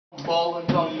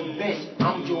falling off the bench.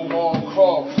 I'm Jamal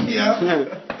Crawford. Yeah.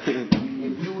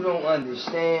 If you don't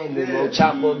understand, then no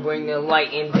chopper bring the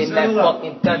light and then that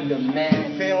fucking thunder,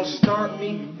 man. If they don't start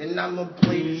me, then I'ma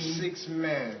play the 6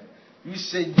 man. You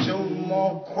said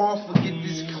Jamal Crawford, get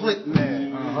this clip,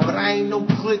 man. But I ain't no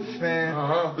clip fan.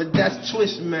 But that's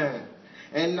Twist, man.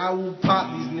 And I will pop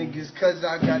these niggas cause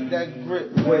I got that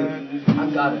grip, man.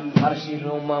 I got a lot of shit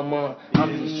on my mind.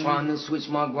 I'm just trying to switch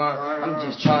my grind. I'm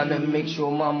just trying to make sure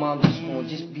my mom just won't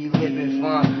just be living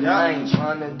fine. I ain't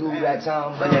trying to do that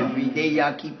time, but every day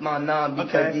I keep my 9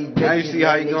 because these bitches. Now you see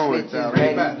how you going,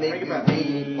 Bring it back, bring it back.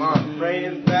 Bring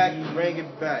it back, bring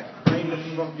it back. Bring the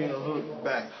fucking hook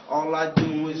back. All I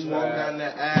do is walk down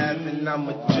the Ave and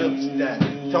I'ma jump that.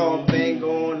 Tall banger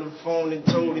on the phone and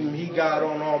told him he got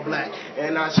on all black.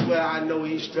 And I swear I know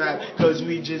he's strapped, cause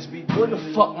we just be. Where the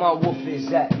fuck my wolf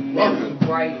is at? Left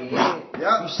right here.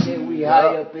 You said we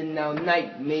high up in our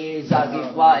nightmares. I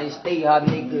get fly and stay high,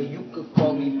 nigga. You could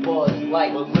call me Buzz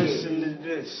Lightyear. But listen to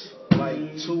this,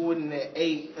 like 2 in the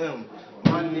a.m.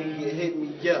 My nigga hit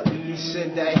me up. He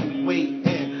said that he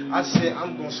waiting. I said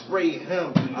I'm gonna spray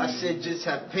him. I said just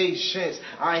have patience.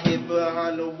 I hit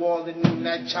behind the wall and then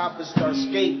that chopper start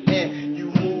skating. You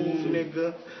move,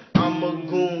 nigga. I'm a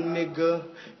goon, nigga.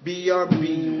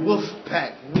 BRB,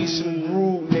 Wolfpack. We some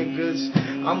rude niggas.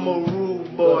 I'm a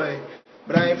rude boy.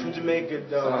 But I ain't from Jamaica,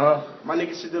 though. My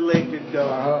niggas said the Lakers,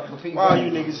 though. Why are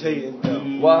you niggas hating, though?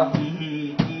 Why?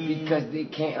 Because they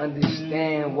can't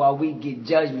understand why we get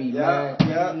judged,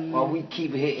 man. Why we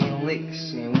keep hitting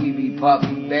licks and we be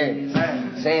popping bands.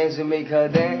 Sands to make her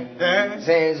dance.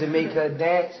 Sands to make her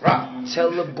dance.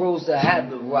 Tell the bros to have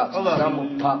the rocks. Cause I'm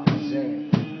a Papa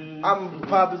Zan. I'm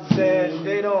Papa Zan,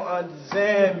 they don't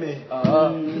understand me.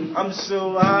 I'm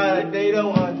so high, they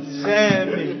don't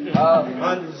understand me.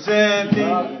 Understand me,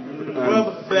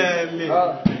 rubber band me.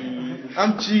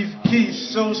 I'm Chief Keef,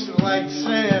 social like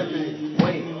Sammy.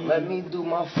 Wait, let me do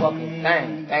my fucking thing.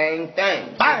 Bang,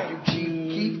 bang. Bang. You Chief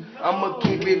Keef, I'ma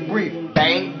keep it brief.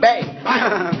 Bang, bang.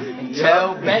 Bang.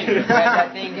 Tell bang. Grab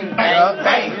that thing and bang,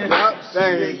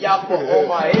 bang. Y'all put on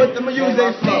my head. What them use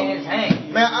they fans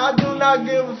hang. Man, I do not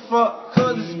give a fuck,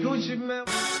 cause it's Gucci, man.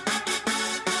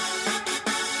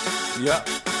 Yeah.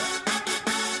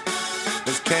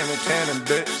 It's Cannon,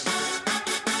 bitch.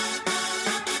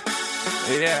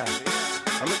 Yeah.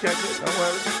 I'ma catch it, don't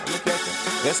worry. I'ma catch it.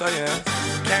 Yes, I am.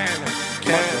 Cannon.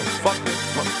 Fuck it.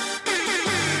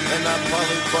 And I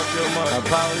probably fuck your mother. I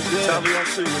probably did. Tell me I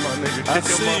see you, my nigga. I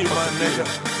see you, my nigga.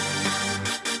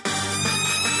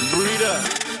 Breed up.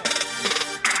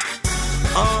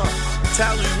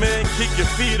 Tally, man, kick your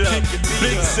feet up.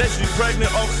 Big said she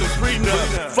pregnant off some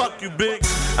prenup. Fuck you, bitch.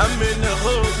 I'm in the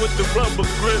hood with the rubber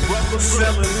grip.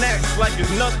 Selling next like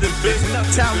it's nothing, bitch.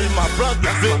 Tally, my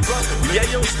brother, bitch. Yeah,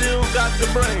 yo, still got the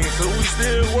brain, so we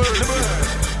still working.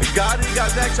 Gotti got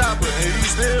that chopper, and he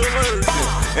still working.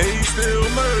 And he still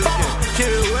murdering.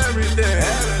 Kill everything.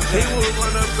 He will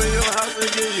run up in your house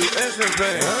and give you instant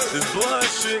pain. This blood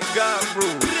shit got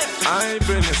bruised. I ain't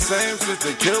been the same since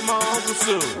they killed my Uncle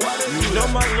Sue. You know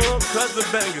my little cousin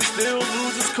banger still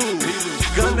loses cool.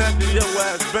 Gun after your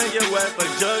ass, bang your ass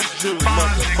like Judge Jude,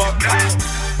 motherfucker.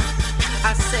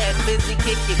 I said busy,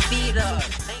 kick your feet up.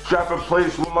 Trapping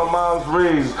place where my mom's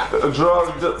raised.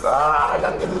 Drugs, I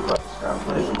gotta get this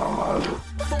place where my mom's raised.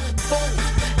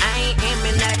 I ain't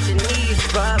aiming at your knees,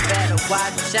 bruh, better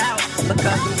watch out,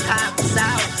 because them cops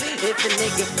out. If a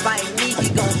nigga fight me,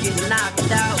 he gon' get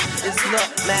knocked out. It's look,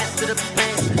 master the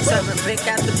paint, serving brick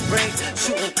at the break,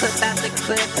 shooting clip after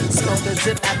clip, smoking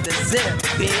zip after zip,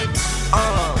 bitch.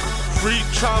 Free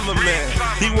trauma, man.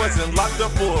 He wasn't locked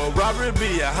up for a robbery,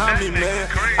 be a homie, man.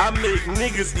 I make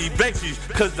niggas eat veggies,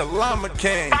 cause the llama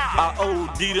came. I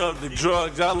OD'd up the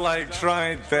drugs, I like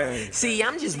trying things. See,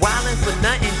 I'm just wildin' for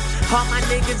nothing. All my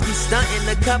niggas be stuntin'.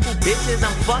 A couple bitches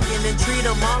I'm fucking and treat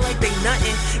them all like they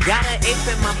nothing. Got an ape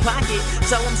in my pocket,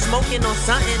 so I'm smoking on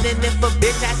something. And if a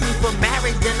bitch asks me for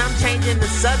marriage, then I'm changing the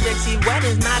subject. See,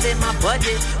 wedding's not in my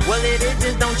budget. Well, it is,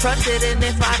 just don't trust it. And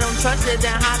if I don't trust it,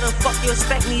 then how the fuck you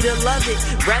expect me to love it?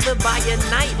 Rather buy a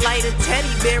nightlight, a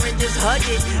teddy bear, and just hug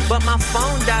it. But my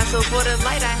phone died, so for the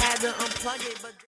light I had to unplug it. But